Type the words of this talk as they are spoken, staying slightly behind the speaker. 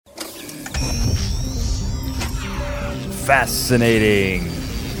fascinating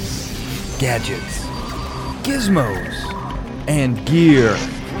gadgets, gizmos, and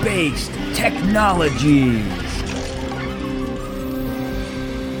gear-based technologies.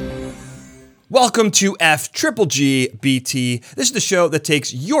 Welcome to FGGBT. This is the show that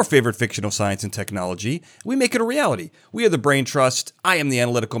takes your favorite fictional science and technology. We make it a reality. We are the Brain Trust. I am the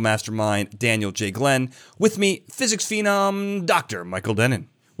analytical mastermind, Daniel J. Glenn. With me, physics phenom, Dr. Michael Dennin.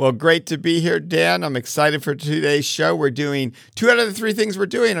 Well, great to be here, Dan. I'm excited for today's show. We're doing 2 out of the 3 things we're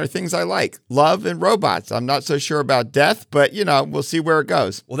doing are things I like, love and robots. I'm not so sure about death, but, we'll see where it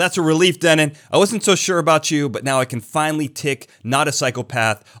goes. Well, that's a relief, Dennin. I wasn't so sure about you, but now I can finally tick not a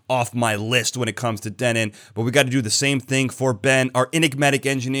psychopath off my list when it comes to Dennin. But we got to do the same thing for Ben, our enigmatic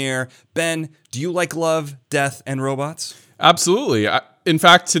engineer. Ben, do you like love, death, and robots? Absolutely. In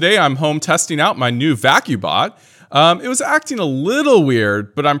fact, today I'm home testing out my new VacuBot. It was acting a little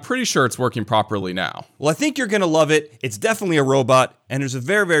weird, but I'm pretty sure it's working properly now. Well, I think you're going to love it. It's definitely a robot, and there's a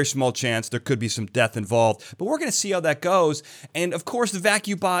very, very small chance there could be some death involved. But we're going to see how that goes. And, of course, the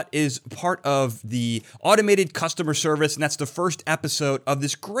VacuBot is part of the automated customer service, and that's the first episode of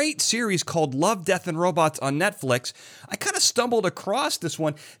this great series called Love, Death, and Robots on Netflix. I kind of stumbled across this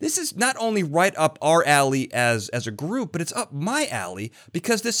one. This is not only right up our alley as a group, but it's up my alley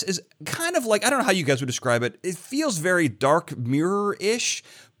because this is kind of like, I don't know how you guys would describe it. It feels very Dark Mirror-ish,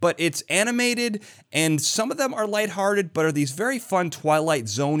 but it's animated, and some of them are lighthearted, but are these very fun Twilight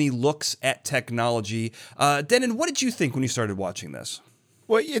Zone-y looks at technology. Dennin, what did you think when you started watching this?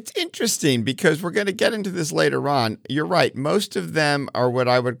 Well, it's interesting because we're going to get into this later on. You're right. Most of them are what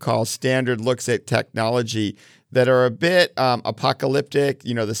I would call standard looks at technology that are a bit apocalyptic,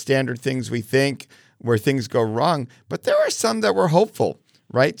 the standard things we think where things go wrong. But there are some that were hopeful,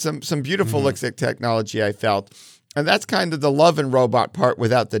 right? Some beautiful looks at technology, I felt. And that's kind of the love and robot part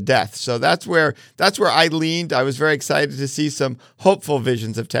without the death. So that's where I leaned. I was very excited to see some hopeful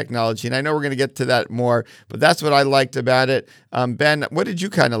visions of technology. And I know we're going to get to that more, but that's what I liked about it. Ben, what did you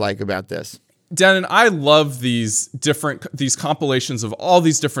kind of like about this? Dan, I love these compilations of all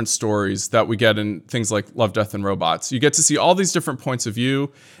these different stories that we get in things like Love, Death, and Robots. You get to see all these different points of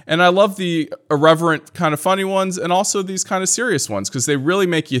view. And I love the irreverent kind of funny ones and also these kind of serious ones because they really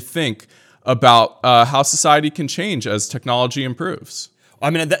make you think about how society can change as technology improves. I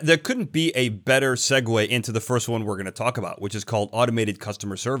mean, there couldn't be a better segue into the first one we're going to talk about, which is called Automated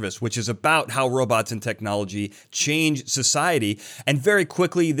Customer Service, which is about how robots and technology change society. And very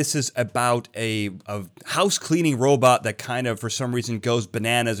quickly, this is about a house cleaning robot that kind of, for some reason, goes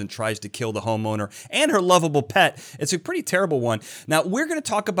bananas and tries to kill the homeowner and her lovable pet. It's a pretty terrible one. Now, we're going to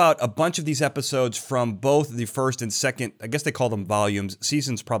talk about a bunch of these episodes from both the first and second, I guess they call them volumes.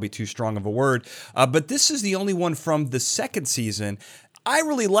 Season's probably too strong of a word. But this is the only one from the second season. I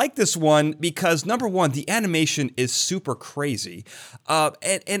really like this one because, number one, the animation is super crazy.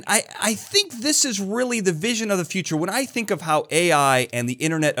 And I think this is really the vision of the future. When I think of how AI and the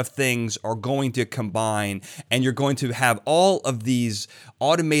Internet of Things are going to combine and you're going to have all of these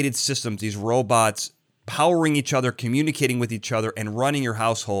automated systems, these robots, powering each other, communicating with each other, and running your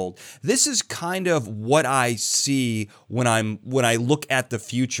household. This is kind of what I see when I look at the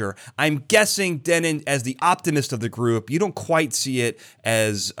future. I'm guessing, Dennin, as the optimist of the group, you don't quite see it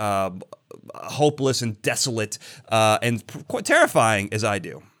as hopeless and desolate and quite terrifying as I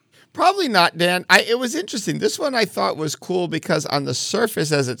do. Probably not, Dan. It was interesting. This one I thought was cool because on the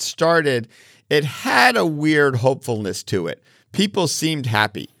surface, as it started, it had a weird hopefulness to it. People seemed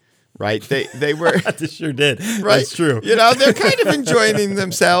happy. Right? They were. They sure did. Right? That's true. They're kind of enjoying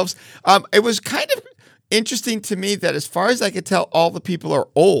themselves. It was kind of interesting to me that as far as I could tell, all the people are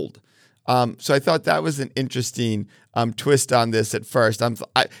old. So I thought that was an interesting twist on this at first.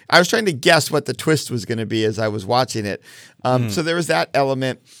 I was trying to guess what the twist was going to be as I was watching it. So there was that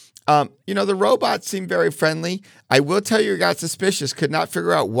element. The robots seem very friendly. I will tell you, I got suspicious, could not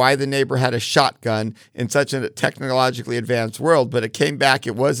figure out why the neighbor had a shotgun in such a technologically advanced world, but it came back,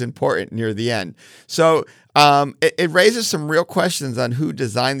 it was important near the end. So it raises some real questions on who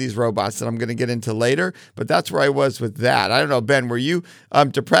designed these robots that I'm going to get into later, but that's where I was with that. I don't know, Ben, were you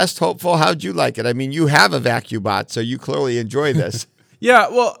depressed, hopeful? How'd you like it? I mean, you have a VacuBot, so you clearly enjoy this. Yeah,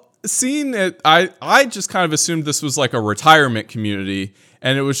 well, seeing it, I just kind of assumed this was like a retirement community.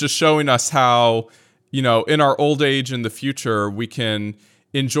 And it was just showing us how, in our old age in the future, we can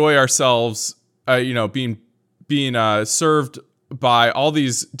enjoy ourselves, being served by all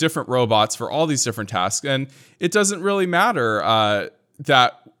these different robots for all these different tasks. And it doesn't really matter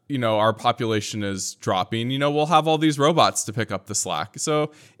that, our population is dropping, we'll have all these robots to pick up the slack.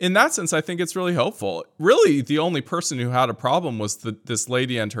 So in that sense, I think it's really hopeful. Really, the only person who had a problem was this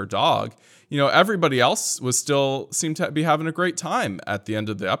lady and her dog. Everybody else seemed to be having a great time at the end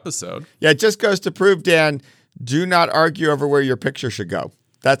of the episode. Yeah, it just goes to prove, Dan, do not argue over where your picture should go.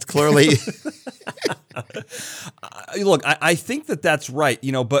 That's clearly... Look, I think that's right,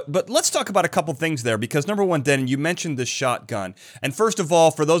 but let's talk about a couple things there, because number one, Dan, you mentioned the shotgun. And first of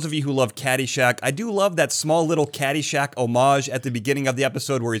all, for those of you who love Caddyshack, I do love that small little Caddyshack homage at the beginning of the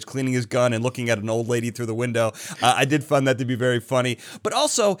episode where he's cleaning his gun and looking at an old lady through the window. I did find that to be very funny. But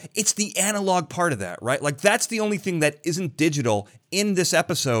also, it's the analog part of that, right? Like, that's the only thing that isn't digital in this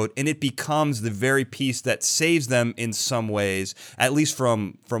episode, and it becomes the very piece that saves them in some ways, at least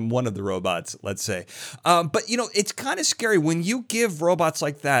from one of the robots, let's say. But it's kind of scary when you give robots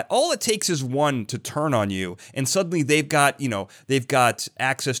like that. All it takes is one to turn on you, and suddenly they've got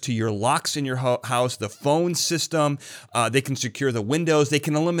access to your locks in your house, the phone system. They can secure the windows. They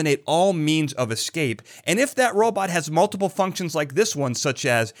can eliminate all means of escape. And if that robot has multiple functions like this one, such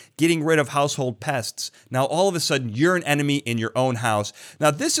as getting rid of household pests, now all of a sudden you're an enemy in your own house.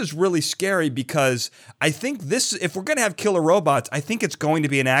 Now, this is really scary because I think if we're going to have killer robots, I think it's going to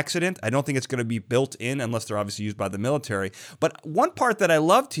be an accident. I don't think it's going to be built in unless they're obviously used by the military. But one part that I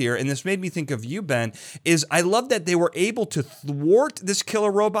loved here, and this made me think of you, Ben, is I love that they were able to thwart this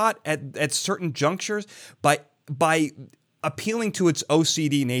killer robot at certain junctures by appealing to its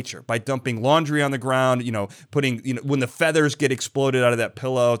OCD nature, by dumping laundry on the ground, putting, when the feathers get exploded out of that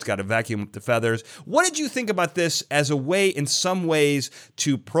pillow, it's got to vacuum up the feathers. What did you think about this as a way, in some ways,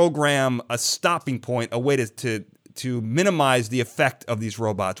 to program a stopping point, a way to minimize the effect of these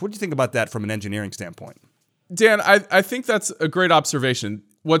robots? What do you think about that from an engineering standpoint? Dan, I think that's a great observation.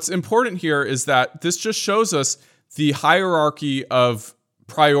 What's important here is that this just shows us the hierarchy of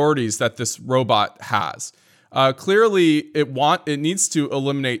priorities that this robot has. Clearly, it needs to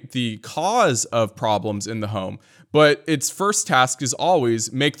eliminate the cause of problems in the home, but its first task is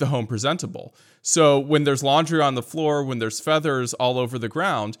always make the home presentable. So when there's laundry on the floor, when there's feathers all over the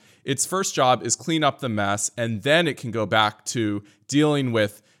ground, its first job is clean up the mess, and then it can go back to dealing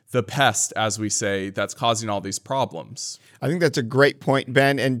with the pest, as we say, that's causing all these problems. I think that's a great point,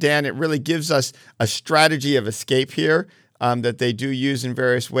 Ben. And Dan, it really gives us a strategy of escape here that they do use in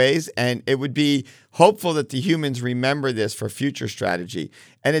various ways. And it would be hopeful that the humans remember this for future strategy.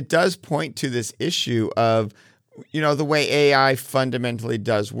 And it does point to this issue of, the way AI fundamentally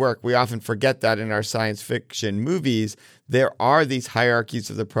does work. We often forget that in our science fiction movies. There are these hierarchies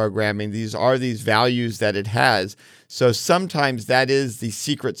of the programming. These are these values that it has. So sometimes that is the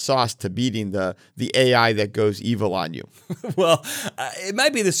secret sauce to beating the AI that goes evil on you. Well, it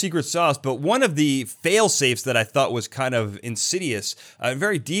might be the secret sauce, but one of the fail-safes that I thought was kind of insidious,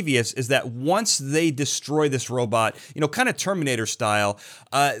 very devious, is that once they destroy this robot, kind of Terminator style,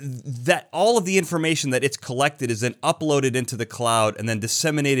 that all of the information that it's collected is then uploaded into the cloud and then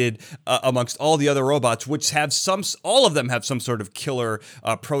disseminated amongst all the other robots, which have all of them have some sort of killer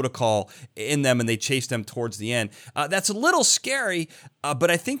protocol in them, and they chase them towards the end. That's a little scary,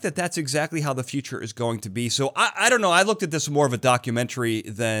 but I think that's exactly how the future is going to be. So I don't know. I looked at this more of a documentary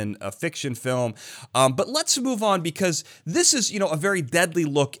than a fiction film. But let's move on, because this is, a very deadly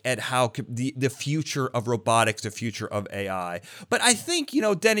look at how the future of robotics, the future of AI. But I think,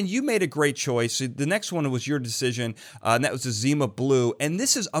 Denon, you made a great choice. The next one was your decision, and that was the Zima Blue. And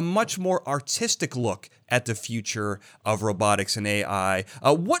this is a much more artistic look at the future of robotics and AI.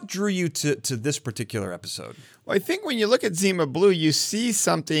 What drew you to this particular episode? Well, I think when you look at Zima Blue, you see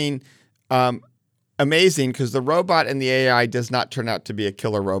something amazing, because the robot and the AI does not turn out to be a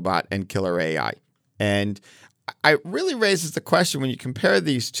killer robot and killer AI. And it really raises the question when you compare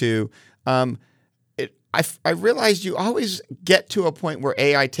these two. I realized you always get to a point where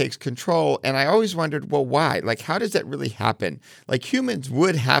AI takes control, and I always wondered, well, why? Like, how does that really happen? Like, humans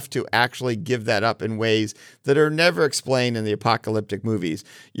would have to actually give that up in ways that are never explained in the apocalyptic movies.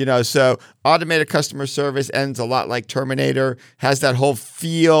 So automated customer service ends a lot like Terminator, has that whole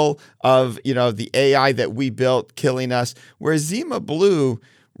feel of, the AI that we built killing us, whereas Zima Blue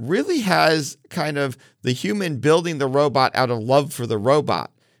really has kind of the human building the robot out of love for the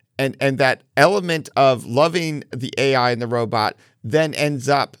robot. And that element of loving the AI and the robot then ends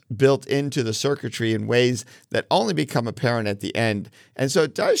up built into the circuitry in ways that only become apparent at the end. And so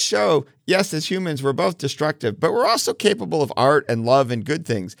it does show, yes, as humans, we're both destructive, but we're also capable of art and love and good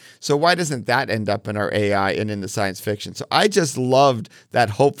things. So why doesn't that end up in our AI and in the science fiction? So I just loved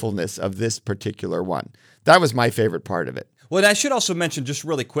that hopefulness of this particular one. That was my favorite part of it. Well, and I should also mention just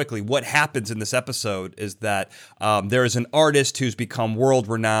really quickly what happens in this episode is that there is an artist who's become world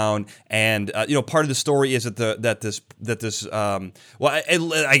renowned, and part of the story is I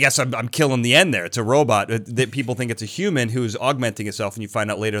guess I'm killing the end there. It's a robot that people think it's a human who's augmenting itself, and you find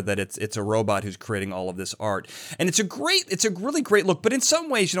out later that it's a robot who's creating all of this art, and it's a really great look. But in some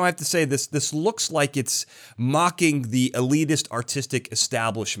ways, I have to say this looks like it's mocking the elitist artistic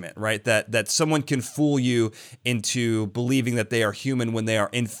establishment, right? That someone can fool you into believing that they are human when they are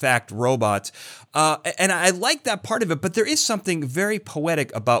in fact robots. And I like that part of it, but there is something very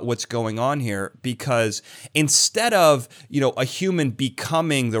poetic about what's going on here, because instead of, a human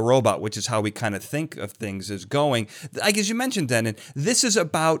becoming the robot, which is how we kind of think of things as going, like as you mentioned, Denon, this is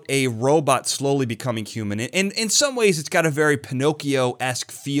about a robot slowly becoming human. And in some ways, it's got a very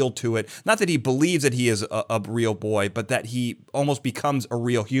Pinocchio-esque feel to it. Not that he believes that he is a real boy, but that he almost becomes a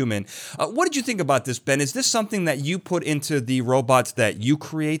real human. What did you think about this, Ben? Is this something that you put into the robots that you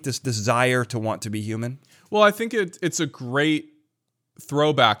create, this desire to want to be human? Well, I think it's a great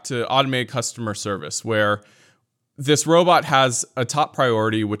throwback to automated customer service, where this robot has a top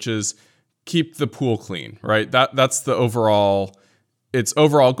priority, which is keep the pool clean, right? That's the its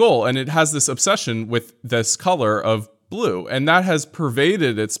overall goal. And it has this obsession with this color of blue, and that has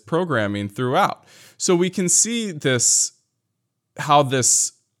pervaded its programming throughout. So we can see how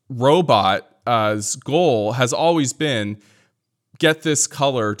this robot's goal has always been get this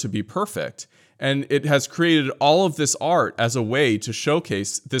color to be perfect. And it has created all of this art as a way to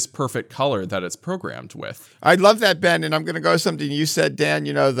showcase this perfect color that it's programmed with. I love that, Ben. And I'm going to go with something you said, Dan.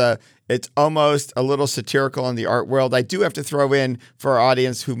 It's almost a little satirical in the art world. I do have to throw in for our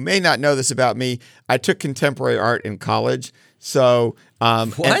audience who may not know this about me. I took contemporary art in college. So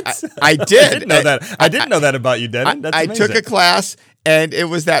what? I did. I didn't know that. I didn't know that about you, Denon. That's amazing. I took a class, and it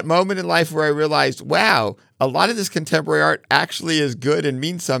was that moment in life where I realized, wow, a lot of this contemporary art actually is good and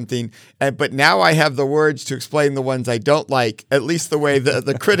means something. But now I have the words to explain the ones I don't like, at least the way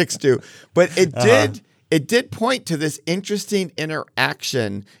the critics do. But it did point to this interesting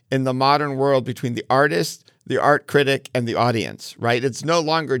interaction in the modern world between the artist, the art critic, and the audience, right? It's no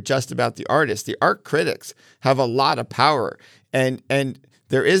longer just about the artist. The art critics have a lot of power. And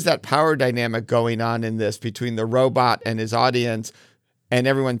there is that power dynamic going on in this between the robot and his audience, and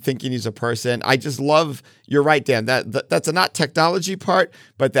everyone thinking he's a person. I just love, you're right, Dan, that's a not technology part,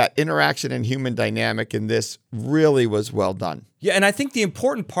 but that interaction and human dynamic in this really was well done. Yeah, and I think the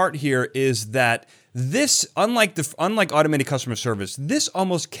important part here is that this, unlike automated customer service, this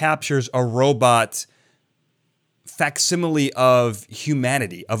almost captures a robot facsimile of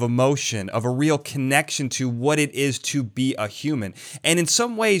humanity, of emotion, of a real connection to what it is to be a human. And in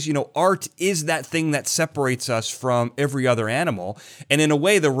some ways, art is that thing that separates us from every other animal. And in a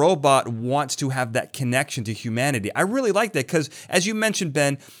way, the robot wants to have that connection to humanity. I really like that because, as you mentioned,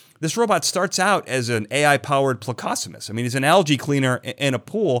 Ben, this robot starts out as an AI-powered Plecostomus. I mean, he's an algae cleaner in a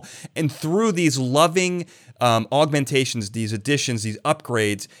pool, and through these loving augmentations, these additions, these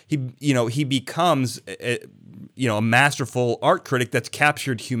upgrades, he becomes a masterful art critic that's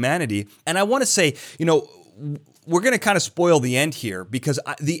captured humanity. And I want to say, we're going to kind of spoil the end here, because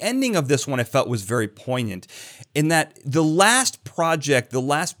the ending of this one I felt was very poignant, in that the last project, the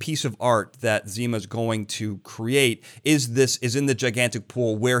last piece of art that Zima's going to create is in the gigantic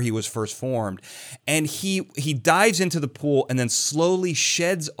pool where he was first formed. And he dives into the pool and then slowly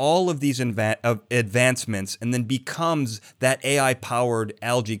sheds all of these advancements and then becomes that AI-powered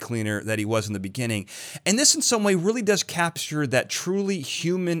algae cleaner that he was in the beginning. And this in some way really does capture that truly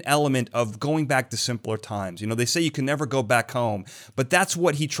human element of going back to simpler times. They say you can never go back home, but that's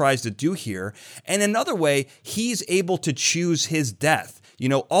what he tries to do here. And another way, he's able to choose his death.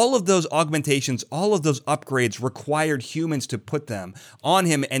 All of those augmentations, all of those upgrades required humans to put them on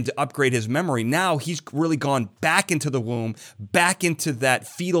him and to upgrade his memory. Now he's really gone back into the womb, back into that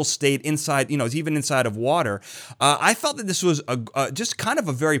fetal state inside, even inside of water. I felt that this was just kind of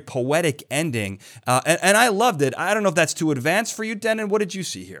a very poetic ending, and I loved it. I don't know if that's too advanced for you, Denon. What did you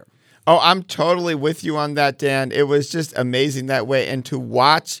see here? Oh, I'm totally with you on that, Dan. It was just amazing that way. And to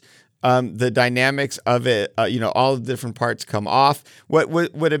watch the dynamics of it, all the different parts come off.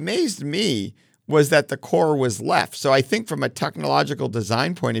 What amazed me was that the core was left. So I think from a technological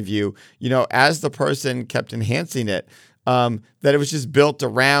design point of view, as the person kept enhancing it, that it was just built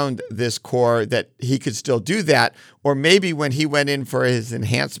around this core that he could still do that. Or maybe when he went in for his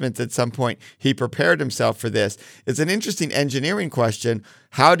enhancements at some point, he prepared himself for this. It's an interesting engineering question.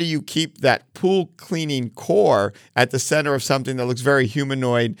 How do you keep that pool cleaning core at the center of something that looks very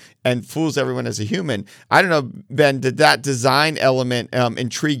humanoid and fools everyone as a human? I don't know, Ben, did that design element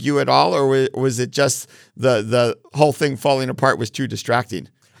intrigue you at all? Or was it just the whole thing falling apart was too distracting?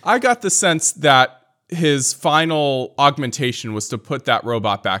 I got the sense that his final augmentation was to put that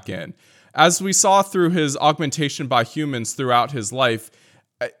robot back in. As we saw through his augmentation by humans throughout his life,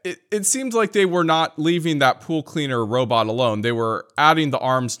 it seemed like they were not leaving that pool cleaner robot alone. They were adding the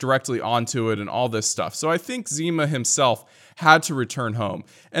arms directly onto it and all this stuff. So I think Zima himself had to return home.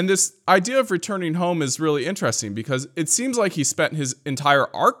 And this idea of returning home is really interesting because it seems like he spent his entire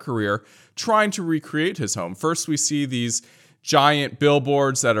art career trying to recreate his home. First, we see these giant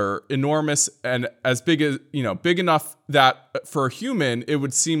billboards that are enormous and as big as, big enough that for a human, it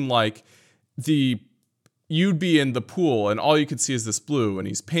would seem like you'd be in the pool and all you could see is this blue, and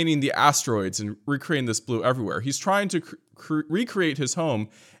he's painting the asteroids and recreating this blue everywhere. He's trying to recreate his home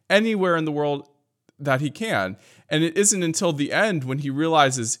anywhere in the world that he can. And it isn't until the end when he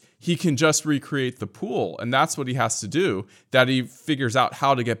realizes he can just recreate the pool, and that's what he has to do, that he figures out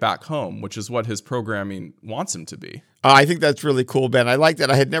how to get back home, which is what his programming wants him to be. I think that's really cool, Ben. I like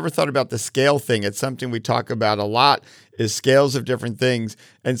that. I had never thought about the scale thing. It's something we talk about a lot, is scales of different things.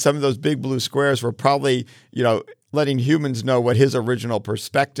 And some of those big blue squares were probably, letting humans know what his original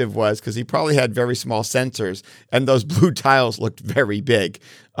perspective was, because he probably had very small sensors, and those blue tiles looked very big.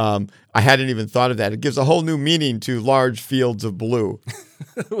 I hadn't even thought of that. It gives a whole new meaning to large fields of blue.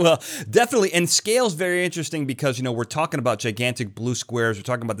 Well, definitely. And scale's very interesting because, we're talking about gigantic blue squares. We're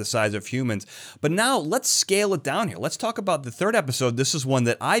talking about the size of humans. But now let's scale it down here. Let's talk about the third episode. This is one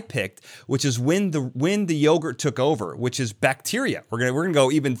that I picked, which is when the yogurt took over, which is bacteria. We're gonna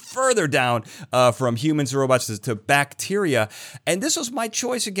go even further down from humans to robots to bacteria. And this was my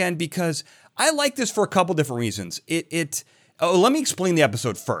choice again because I like this for a couple different reasons. Let me explain the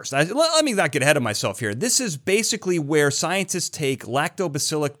episode first. Let me not get ahead of myself here. This is basically where scientists take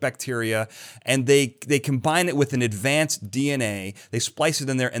lactobacillic bacteria and they combine it with an advanced DNA. They splice it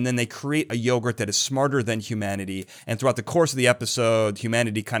in there, and then they create a yogurt that is smarter than humanity. And throughout the course of the episode,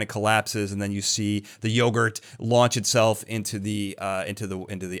 humanity kind of collapses, and then you see the yogurt launch itself into the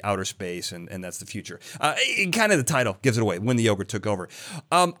outer space, and that's the future. Kind of the title gives it away. When the yogurt took over.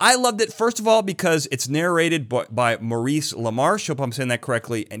 I loved it first of all because it's narrated by Maurice LaMarche, hope I'm saying that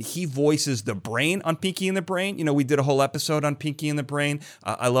correctly, and he voices the Brain on Pinky and the Brain. We did a whole episode on Pinky and the Brain.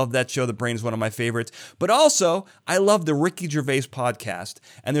 I love that show. The Brain is one of my favorites. But also, I love the Ricky Gervais podcast,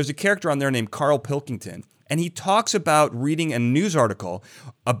 and there's a character on there named Carl Pilkington, and he talks about reading a news article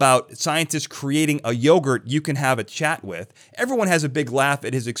about scientists creating a yogurt you can have a chat with. Everyone has a big laugh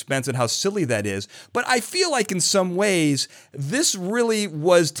at his expense and how silly that is. But I feel like in some ways, this really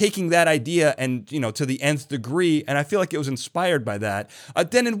was taking that idea and, to the nth degree. And I feel like it was inspired by that.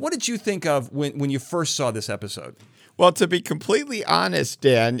 Denon, what did you think of when you first saw this episode? Well, to be completely honest,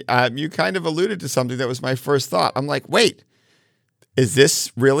 Dan, you kind of alluded to something that was my first thought. I'm like, wait, is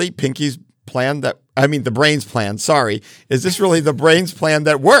this really Pinky's plan the Brain's plan, sorry. Is this really the Brain's plan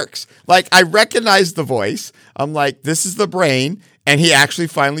that works? Like, I recognize the voice. I'm like, this is the Brain, and he actually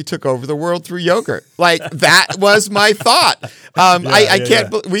finally took over the world through yogurt. Like, that was my thought. I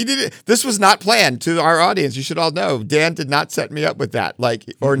can't believe we did it. This was not planned. To our audience, you should all know, Dan did not set me up with that,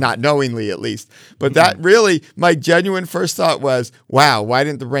 or not knowingly at least. But that really, my genuine first thought was, wow, why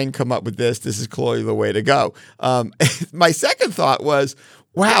didn't the Brain come up with this? This is clearly the way to go. My second thought was,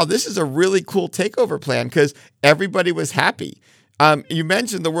 wow, this is a really cool takeover plan because everybody was happy. You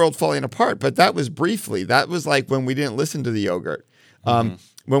mentioned the world falling apart, but that was briefly. That was like when we didn't listen to the yogurt.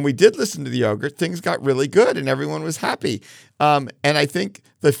 When we did listen to the yogurt, things got really good and everyone was happy. And I think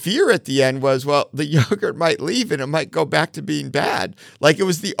the fear at the end was, well, the yogurt might leave and it might go back to being bad. Like it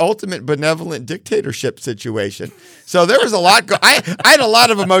was the ultimate benevolent dictatorship situation. So there was a lot. I had a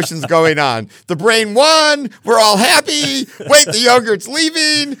lot of emotions going on. The Brain won. We're all happy. Wait, the yogurt's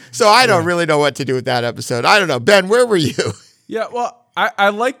leaving. So I don't really know what to do with that episode. I don't know. Ben, where were you? Yeah, well, I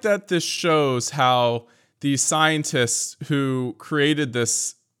like that this shows how these scientists who created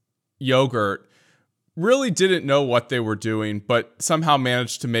this yogurt really didn't know what they were doing, but somehow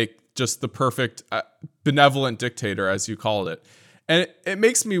managed to make just the perfect benevolent dictator, as you called it. And it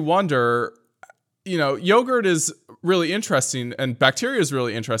makes me wonder, yogurt is really interesting and bacteria is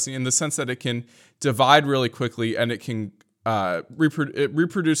really interesting in the sense that it can divide really quickly and it can it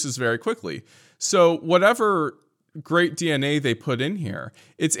reproduces very quickly. So whatever great DNA they put in here,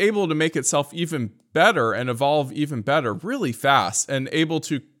 it's able to make itself even better and evolve even better really fast, and able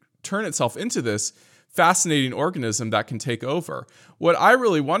to turn itself into this fascinating organism that can take over. What I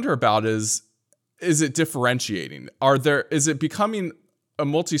really wonder about is it differentiating? Is it becoming a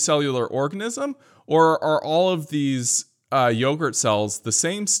multicellular organism, or are all of these yogurt cells the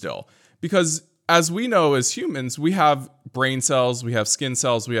same still? Because as we know, as humans, we have brain cells, we have skin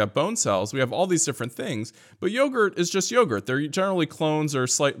cells, we have bone cells, we have all these different things, but yogurt is just yogurt. They're generally clones or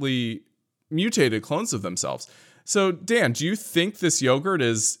slightly mutated clones of themselves. So, Dan, do you think this yogurt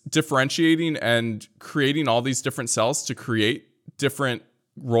is differentiating and creating all these different cells to create different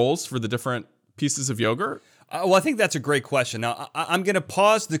roles for the different pieces of yogurt? Well, I think that's a great question. Now, I'm going to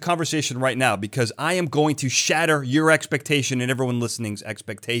pause the conversation right now because I am going to shatter your expectation and everyone listening's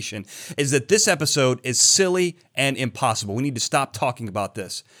expectation is that this episode is silly and impossible. We need to stop talking about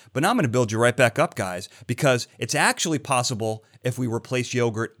this. But now I'm going to build you right back up, guys, because it's actually possible if we replace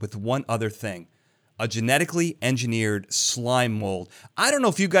yogurt with one other thing. A genetically engineered slime mold. I don't know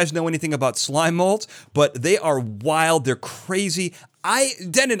if you guys know anything about slime molds, but they are wild. They're crazy.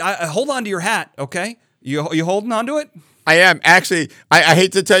 Denon, hold on to your hat, okay? You holding on to it? I am. Actually, I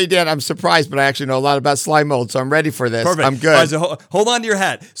hate to tell you, Dan, I'm surprised, but I actually know a lot about slime molds, so I'm ready for this. Perfect. I'm good. All right, so hold on to your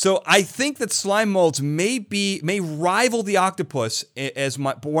hat. So I think that slime molds may rival the octopus as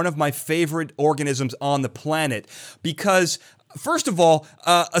one of my favorite organisms on the planet because first of all,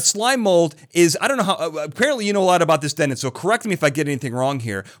 a slime mold is, I don't know how, apparently you know a lot about this, Denon, so correct me if I get anything wrong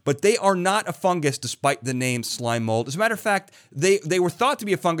here, but they are not a fungus despite the name slime mold. As a matter of fact, they were thought to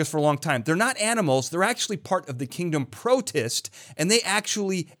be a fungus for a long time. They're not animals. They're actually part of the kingdom Protist, and they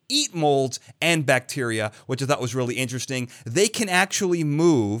actually eat molds and bacteria, which I thought was really interesting. They can actually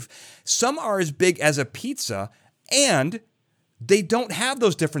move. Some are as big as a pizza, and they don't have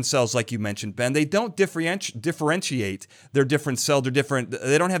those different cells like you mentioned, Ben. They don't differentiate their different cells.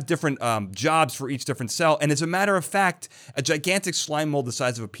 They don't have different jobs for each different cell. And as a matter of fact, a gigantic slime mold the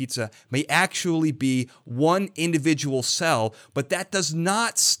size of a pizza may actually be one individual cell, but that does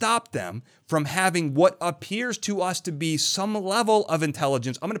not stop them from having what appears to us to be some level of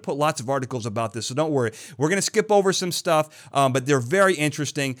intelligence. I'm going to put lots of articles about this, so don't worry. We're going to skip over some stuff, but they're very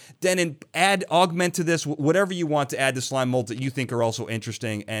interesting. Then augment to this whatever you want to add to slime molds that you think are also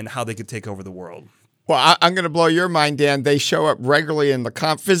interesting and how they could take over the world. Well, I'm going to blow your mind, Dan. They show up regularly in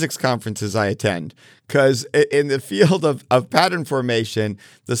the physics conferences I attend because in the field of pattern formation,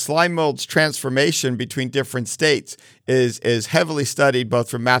 the slime mold's transformation between different states is heavily studied both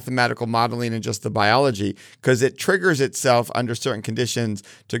from mathematical modeling and just the biology because it triggers itself under certain conditions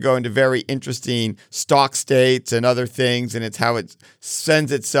to go into very interesting stalk states and other things, and it's how it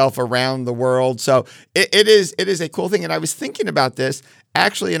sends itself around the world. So it is a cool thing, and I was thinking about this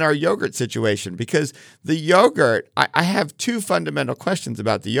actually in our yogurt situation, because the yogurt, I have two fundamental questions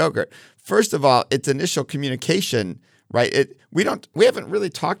about the yogurt. First of all, its initial communication, right? We haven't really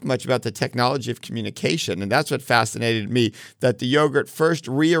talked much about the technology of communication, and that's what fascinated me, that the yogurt first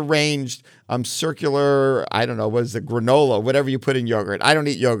rearranged circular, I don't know, what is it, granola, whatever you put in yogurt. I don't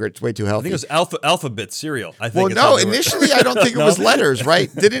eat yogurt. It's way too healthy. I think it was alphabet cereal. Well, no, initially I don't think it was letters,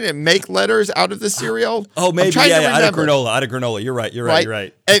 right? Didn't it make letters out of the cereal? Oh, maybe, yeah, out of granola. You're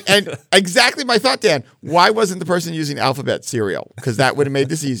right. And exactly my thought, Dan. Why wasn't the person using alphabet cereal? Because that would have made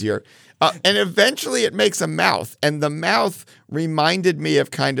this easier. And eventually it makes a mouth, and the mouth reminded me of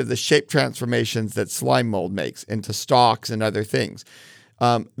kind of the shape transformations that slime mold makes into stalks and other things.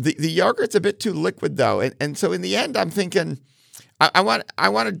 The yogurt's a bit too liquid, though. And so in the end, I'm thinking, I want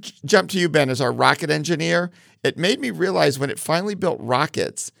to jump to you, Ben, as our rocket engineer. It made me realize when it finally built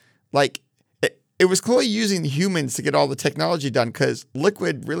rockets, like it was clearly using humans to get all the technology done because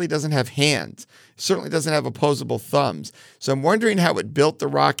liquid really doesn't have hands. It certainly doesn't have opposable thumbs. So I'm wondering how it built the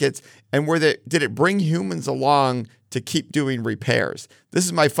rockets and did it bring humans along to keep doing repairs? This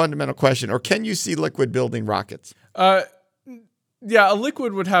is my fundamental question. Or can you see liquid building rockets? Yeah, a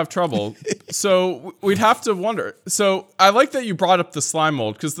liquid would have trouble. So we'd have to wonder. So I like that you brought up the slime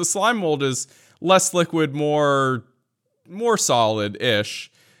mold because the slime mold is less liquid, more solid-ish.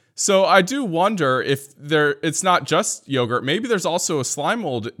 So I do wonder if it's not just yogurt. Maybe there's also a slime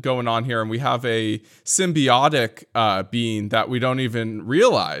mold going on here, and we have a symbiotic being that we don't even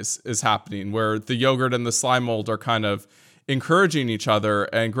realize is happening, where the yogurt and the slime mold are kind of encouraging each other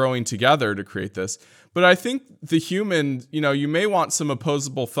and growing together to create this. But I think the human, you may want some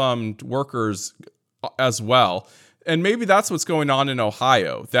opposable thumbed workers as well. And maybe that's what's going on in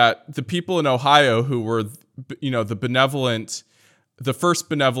Ohio, that the people in Ohio who were, the first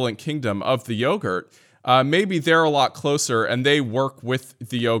benevolent kingdom of the yogurt, maybe they're a lot closer and they work with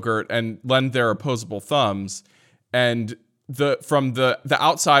the yogurt and lend their opposable thumbs and the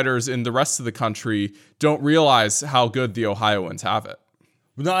outsiders in the rest of the country don't realize how good the Ohioans have it.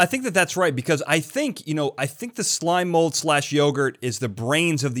 No, I think that's right, because I think the slime mold / yogurt is the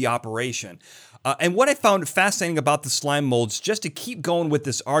brains of the operation. And what I found fascinating about the slime molds, just to keep going with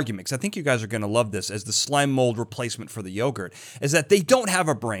this argument, because I think you guys are going to love this as the slime mold replacement for the yogurt, is that they don't have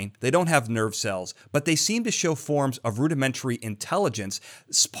a brain, they don't have nerve cells, but they seem to show forms of rudimentary intelligence.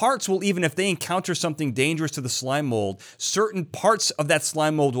 Parts will, even if they encounter something dangerous to the slime mold, certain parts of that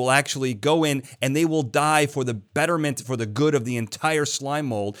slime mold will actually go in and they will die for the betterment, for the good of the entire slime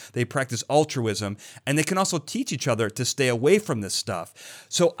mold. They practice altruism, and they can also teach each other to stay away from this stuff.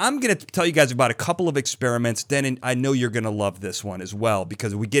 So I'm going to tell you guys about a couple of experiments, then I know you're going to love this one as well,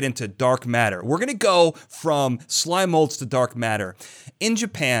 because we get into dark matter. We're going to go from slime molds to dark matter. In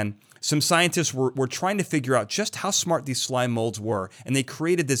Japan, some scientists were trying to figure out just how smart these slime molds were, and they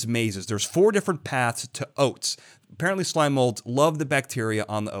created these mazes. There's 4 different paths to oats. Apparently, slime molds love the bacteria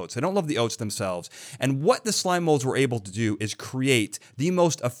on the oats. They don't love the oats themselves. And what the slime molds were able to do is create the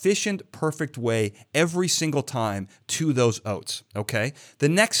most efficient, perfect way every single time to those oats, okay? The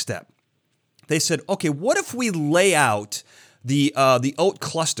next step, they said, okay, what if we lay out the oat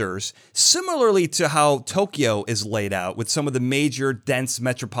clusters similarly to how Tokyo is laid out with some of the major dense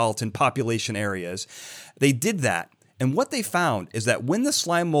metropolitan population areas? They did that. And what they found is that when the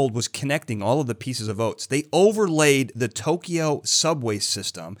slime mold was connecting all of the pieces of oats, they overlaid the Tokyo subway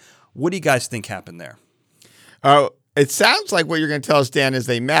system. What do you guys think happened there? It sounds like what you're going to tell us, Dan, is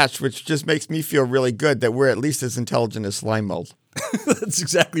they matched, which just makes me feel really good that we're at least as intelligent as slime mold. That's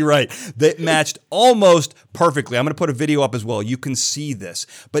exactly right. They matched almost perfectly. I'm going to put a video up as well. You can see this.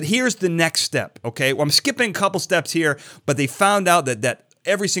 But here's the next step, okay? Well, I'm skipping a couple steps here, but they found out that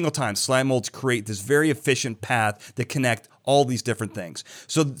every single time slime molds create this very efficient path that connect all these different things.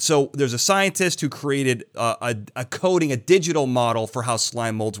 So there's a scientist who created a coding, a digital model for how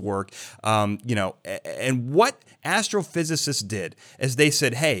slime molds work. And what astrophysicists did is they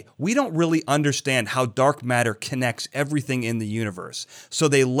said, hey, we don't really understand how dark matter connects everything in the universe. So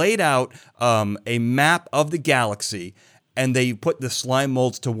they laid out a map of the galaxy, and they put the slime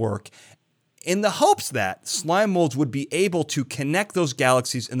molds to work in the hopes that slime molds would be able to connect those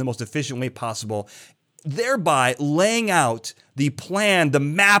galaxies in the most efficient way possible, thereby laying out the plan, the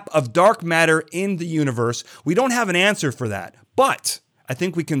map of dark matter in the universe. We don't have an answer for that, but I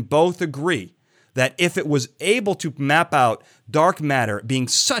think we can both agree that if it was able to map out dark matter being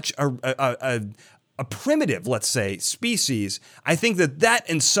such a primitive, let's say, species, I think that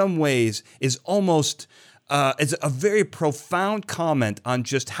in some ways is almost is a very profound comment on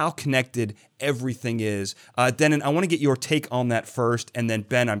just how connected everything is. Denon, I want to get your take on that first, and then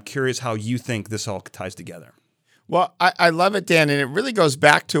Ben, I'm curious how you think this all ties together. Well, I love it, Dan, and it really goes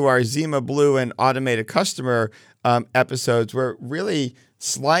back to our Zima Blue and Automated Customer episodes, where really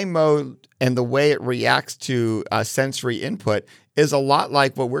slime mode and the way it reacts to sensory input is a lot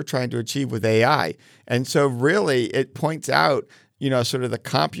like what we're trying to achieve with AI. And so really it points out, sort of the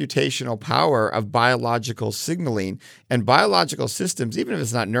computational power of biological signaling, and biological systems, even if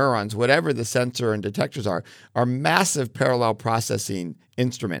it's not neurons, whatever the sensor and detectors are massive parallel processing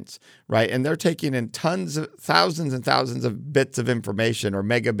instruments, right? And they're taking in thousands and thousands of bits of information, or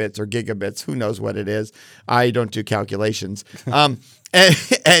megabits or gigabits, who knows what it is. I don't do calculations.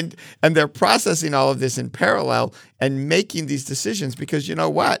 And they're processing all of this in parallel and making these decisions, because you know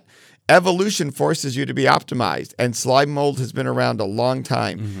what? Evolution forces you to be optimized, and slime mold has been around a long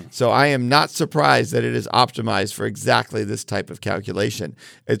time. Mm-hmm. So I am not surprised that it is optimized for exactly this type of calculation.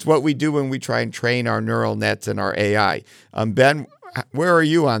 It's what we do when we try and train our neural nets and our AI. Ben, where are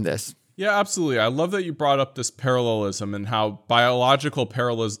you on this? Yeah, absolutely. I love that you brought up this parallelism and how biological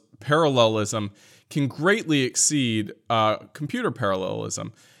parallelism can greatly exceed computer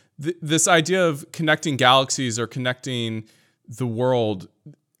parallelism. This idea of connecting galaxies or connecting the world,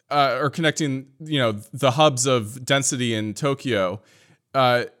 or connecting, the hubs of density in Tokyo,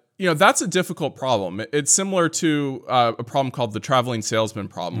 that's a difficult problem. It's similar to a problem called the traveling salesman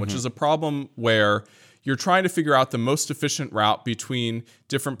problem, mm-hmm. which is a problem where you're trying to figure out the most efficient route between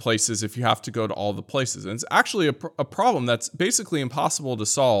different places if you have to go to all the places. And it's actually a problem that's basically impossible to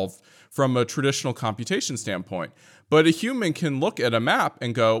solve from a traditional computation standpoint. But a human can look at a map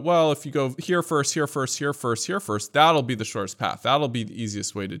and go, well, if you go here first, here first, here first, here first, that'll be the shortest path. That'll be the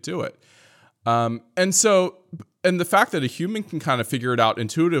easiest way to do it. And the fact that a human can kind of figure it out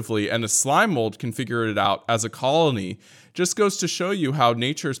intuitively and a slime mold can figure it out as a colony just goes to show you how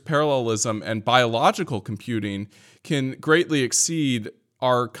nature's parallelism and biological computing can greatly exceed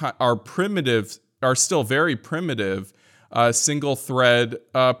our still very primitive single thread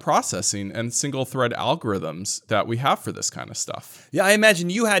processing and single thread algorithms that we have for this kind of stuff. Yeah, I imagine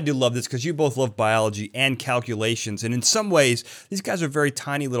you had to love this because you both love biology and calculations. And in some ways, these guys are very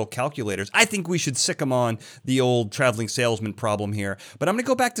tiny little calculators. I think we should sick them on the old traveling salesman problem here. But I'm going to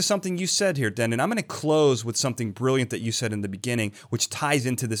go back to something you said here, Den, I'm going to close with something brilliant that you said in the beginning, which ties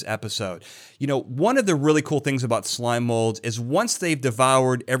into this episode. You know, one of the really cool things about slime molds is once they've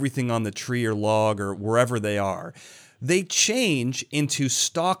devoured everything on the tree or log or wherever they are, they change into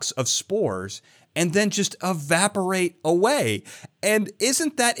stalks of spores and then just evaporate away. And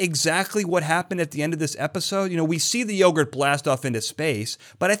isn't that exactly what happened at the end of this episode? You know, we see the yogurt blast off into space,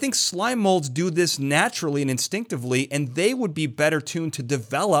 but I think slime molds do this naturally and instinctively, and they would be better tuned to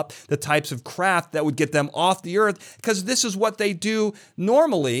develop the types of craft that would get them off the earth, because this is what they do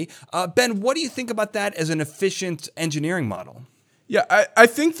normally. Ben, what do you think about that as an efficient engineering model? Yeah, I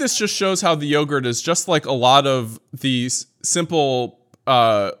think this just shows how the yogurt is just like a lot of these simple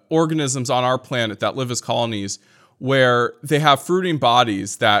organisms on our planet that live as colonies, where they have fruiting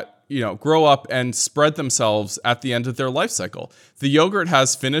bodies that, you know, grow up and spread themselves at the end of their life cycle. The yogurt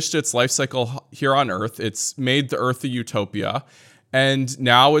has finished its life cycle here on Earth. It's made the Earth a utopia. And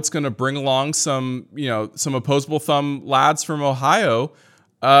now it's going to bring along some opposable thumb lads from Ohio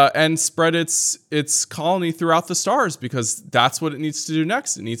and spread its colony throughout the stars, because that's what it needs to do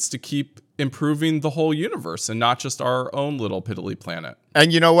next. It needs to keep improving the whole universe and not just our own little piddly planet.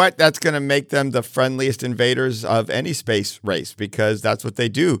 And you know what? That's going to make them the friendliest invaders of any space race, because that's what they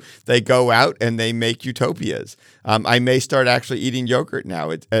do. They go out and they make utopias. I may start actually eating yogurt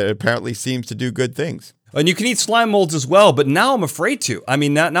now. It apparently seems to do good things. And you can eat slime molds as well, but now I'm afraid to. I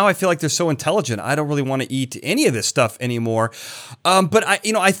mean, now I feel like they're so intelligent. I don't really want to eat any of this stuff anymore. But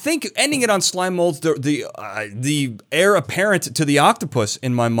I think ending it on slime molds, the heir apparent to the octopus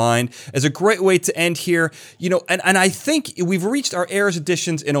in my mind, is a great way to end here. You know, and I think we've reached our errors,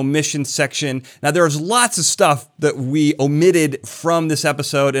 additions, and omissions section. Now there's lots of stuff that we omitted from this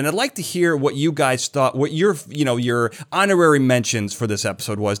episode, and I'd like to hear what you guys thought, what your honorary mentions for this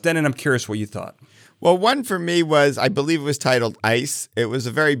episode was. Den, and I'm curious what you thought. Well, one for me was, I believe it was titled Ice. It was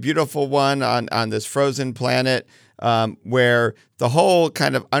a very beautiful one on this frozen planet, where the whole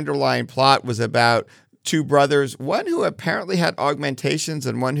kind of underlying plot was about two brothers, one who apparently had augmentations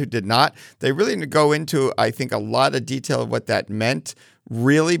and one who did not. They really didn't go into, I think, a lot of detail of what that meant,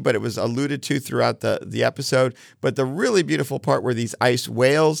 really, but it was alluded to throughout the episode. But the really beautiful part were these ice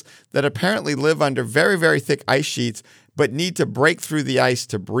whales that apparently live under very, very thick ice sheets, but need to break through the ice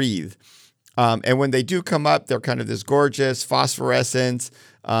to breathe. And when they do come up, they're kind of this gorgeous phosphorescence.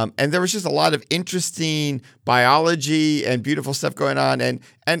 And there was just a lot of interesting biology and beautiful stuff going on,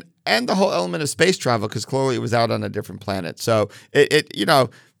 and the whole element of space travel, because clearly it was out on a different planet. So it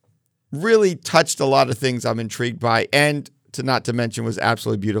really touched a lot of things I'm intrigued by, and not to mention was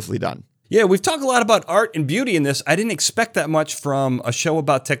absolutely beautifully done. Yeah, we've talked a lot about art and beauty in this. I didn't expect that much from a show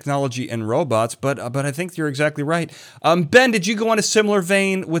about technology and robots, but I think you're exactly right. Ben, did you go on a similar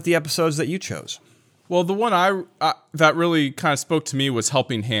vein with the episodes that you chose? Well, the one that really kind of spoke to me was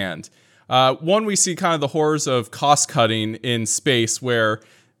Helping Hand. One, we see kind of the horrors of cost cutting in space, where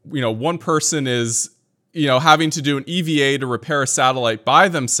one person is having to do an EVA to repair a satellite by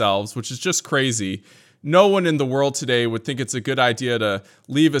themselves, which is just crazy. No one in the world today would think it's a good idea to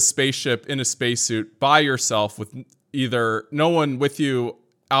leave a spaceship in a spacesuit by yourself, with either no one with you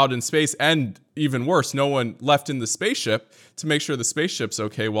out in space, and even worse, no one left in the spaceship to make sure the spaceship's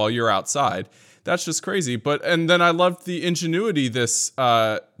okay while you're outside. That's just crazy. And then I loved the ingenuity this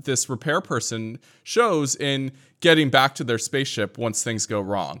repair person shows in getting back to their spaceship once things go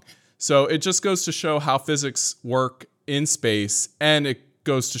wrong. So it just goes to show how physics work in space, and it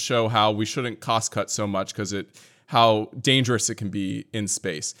goes to show how we shouldn't cost cut so much, because how dangerous it can be in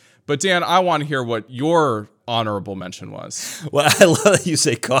space. But Dan, I want to hear what your honorable mention was. Well, I love that you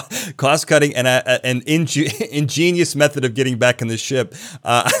say cost cutting and an ingenious method of getting back in the ship.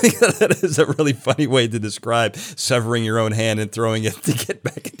 I think that is a really funny way to describe severing your own hand and throwing it to get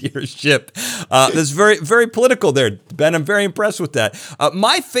back into your ship. That's very, very political there, Ben. I'm very impressed with that.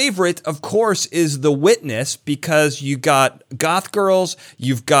 My favorite, of course, is The Witness, because you got goth girls,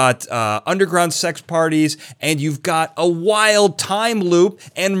 you've got underground sex parties, and you've got a wild time loop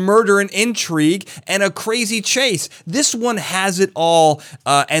and murder and intrigue and a crazy Chevy Chase. This one has it all,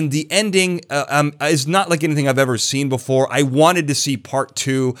 and the ending is not like anything I've ever seen before. I wanted to see part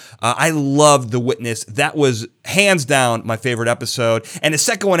 2. I loved The Witness. That was hands down my favorite episode. And the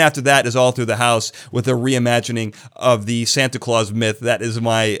second one after that is All Through the House with a reimagining of the Santa Claus myth. That is I'm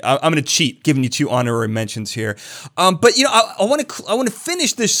going to cheat, giving you 2 honorary mentions here. But I want to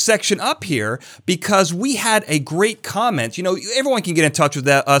finish this section up here because we had a great comment. Everyone can get in touch with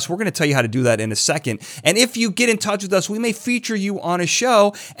us. We're going to tell you how to do that in a second. And if you get in touch with us, we may feature you on a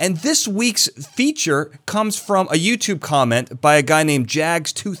show. And this week's feature comes from a YouTube comment by a guy named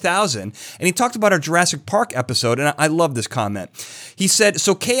Jags2000. And he talked about our Jurassic Park episode. And I love this comment. He said,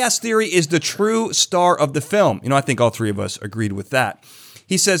 so Chaos Theory is the true star of the film. I think all 3 of us agreed with that.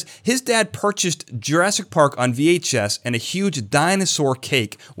 He says his dad purchased Jurassic Park on VHS and a huge dinosaur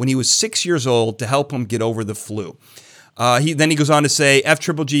cake when he was 6 years old to help him get over the flu. He goes on to say,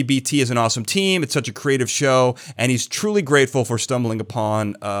 FGGBT is an awesome team. It's such a creative show, and he's truly grateful for stumbling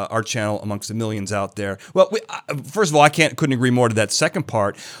upon our channel amongst the millions out there. Well, first of all, couldn't agree more to that second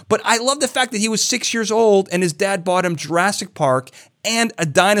part, but I love the fact that he was 6 years old and his dad bought him Jurassic Park and a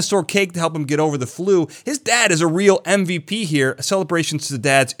dinosaur cake to help him get over the flu. His dad is a real MVP here. Celebrations to the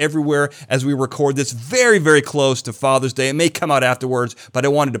dads everywhere as we record this. Very, very close to Father's Day. It may come out afterwards, but I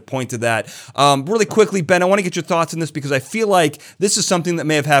wanted to point to that. Really quickly, Ben, I want to get your thoughts on this because I feel like this is something that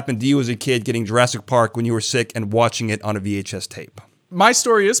may have happened to you as a kid, getting Jurassic Park when you were sick and watching it on a VHS tape. My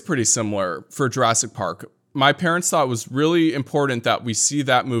story is pretty similar for Jurassic Park. My parents thought it was really important that we see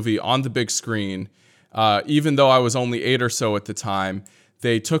that movie on the big screen. Even though I was only 8 or so at the time,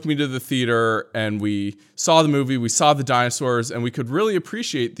 they took me to the theater and we saw the movie, we saw the dinosaurs, and we could really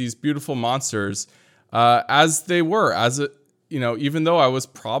appreciate these beautiful monsters as they were, even though I was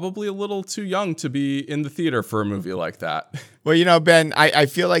probably a little too young to be in the theater for a movie like that. Well, Ben, I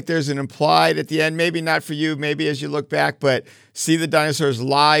feel like there's an implied at the end, maybe not for you, maybe as you look back, but see the dinosaurs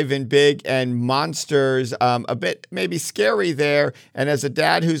live and big and monsters, a bit maybe scary there. And as a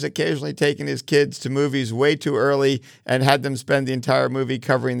dad who's occasionally taken his kids to movies way too early and had them spend the entire movie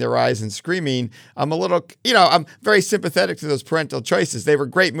covering their eyes and screaming, I'm a little, I'm very sympathetic to those parental choices. They were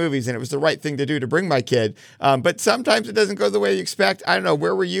great movies and it was the right thing to do to bring my kid. But sometimes it doesn't go the way you expect. I don't know.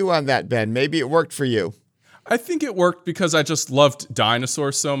 Where were you on that, Ben? Maybe it worked for you. I think it worked because I just loved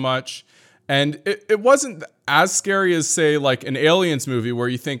dinosaurs so much. And it wasn't as scary as, say, like an Aliens movie where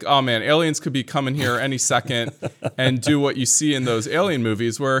you think, oh man, aliens could be coming here any second and do what you see in those alien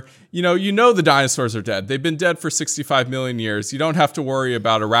movies where, you know the dinosaurs are dead. They've been dead for 65 million years. You don't have to worry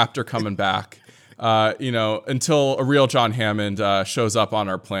about a raptor coming back. Until a real John Hammond shows up on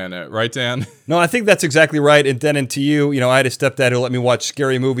our planet. Right, Dan? No, I think that's exactly right. And then to you, I had a stepdad who let me watch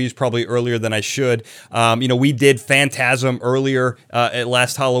scary movies probably earlier than I should. We did Phantasm earlier at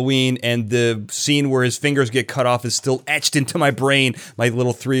last Halloween, and the scene where his fingers get cut off is still etched into my brain, my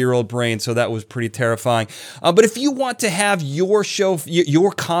little 3-year-old brain. So that was pretty terrifying. But if you want to have your show,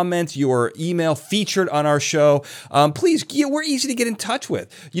 your comments, your email featured on our show, please, we're easy to get in touch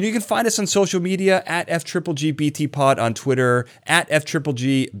with. You can find us on social media at FGGBT on Twitter, at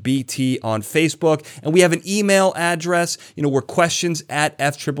FGGBT on Facebook, and we have an email address. We're questions at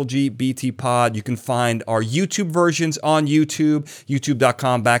FGGBT. You can find our YouTube versions on YouTube,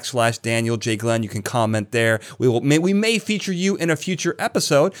 youtube.com/Daniel J. Glenn. You can comment there. We may feature you in a future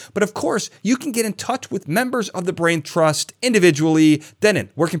episode, but of course, you can get in touch with members of the Brain Trust individually. Denon,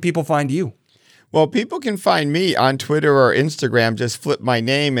 where can people find you? Well, people can find me on Twitter or Instagram. Just flip my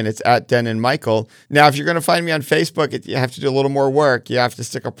name and it's at Denon Michael. Now, if you're going to find me on Facebook, you have to do a little more work. You have to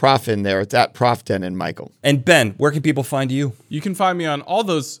stick a prof in there. It's at Prof Denon Michael. And Ben, where can people find you? You can find me on all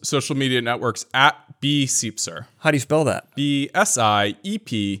those social media networks at bsiepser. How do you spell that?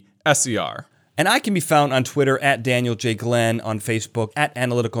 BSIEPSER. And I can be found on Twitter at Daniel J. Glenn, on Facebook at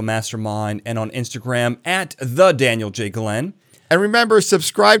Analytical Mastermind, and on Instagram at The Daniel J. Glenn. And remember,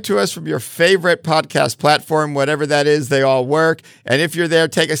 subscribe to us from your favorite podcast platform, whatever that is, they all work. And if you're there,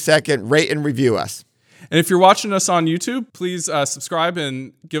 take a second, rate and review us. And if you're watching us on YouTube, please subscribe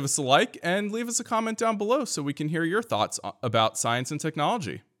and give us a like and leave us a comment down below so we can hear your thoughts about science and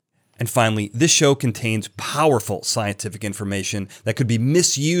technology. And finally, this show contains powerful scientific information that could be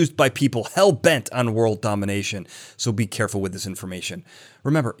misused by people hell-bent on world domination. So be careful with this information.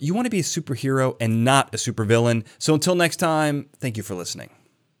 Remember, you want to be a superhero and not a supervillain. So until next time, thank you for listening.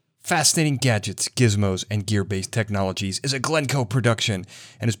 Fascinating Gadgets, Gizmos, and Gear-Based Technologies is a Glencoe production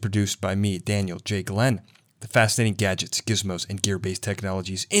and is produced by me, Daniel J. Glenn. The Fascinating Gadgets, Gizmos, and Gear-Based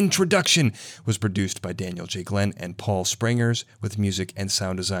Technologies introduction was produced by Daniel J. Glenn and Paul Sprangers, with music and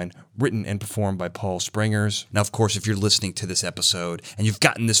sound design written and performed by Paul Sprangers. Now, of course, if you're listening to this episode and you've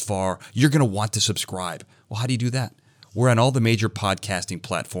gotten this far, you're going to want to subscribe. Well, how do you do that? We're on all the major podcasting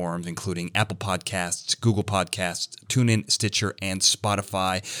platforms, including Apple Podcasts, Google Podcasts, TuneIn, Stitcher, and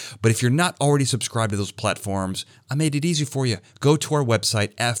Spotify. But if you're not already subscribed to those platforms, I made it easy for you. Go to our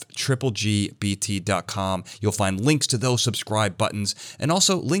website, fgbt.com. You'll find links to those subscribe buttons and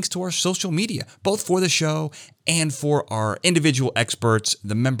also links to our social media, both for the show and for our individual experts,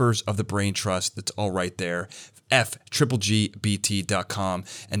 the members of the Brain Trust. That's all right there. fgbt.com.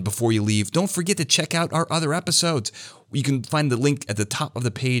 And before you leave, don't forget to check out our other episodes. You can find the link at the top of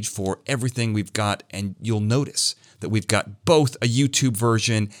the page for everything we've got, and you'll notice that we've got both a YouTube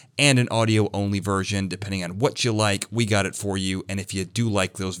version and an audio-only version. Depending on what you like, we got it for you. And if you do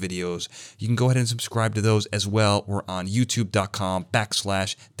like those videos, you can go ahead and subscribe to those as well. We're on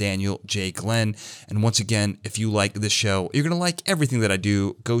youtube.com/Daniel J. Glenn. And once again, if you like this show, you're going to like everything that I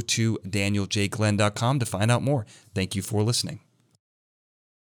do. Go to danieljglenn.com to find out more. Thank you for listening.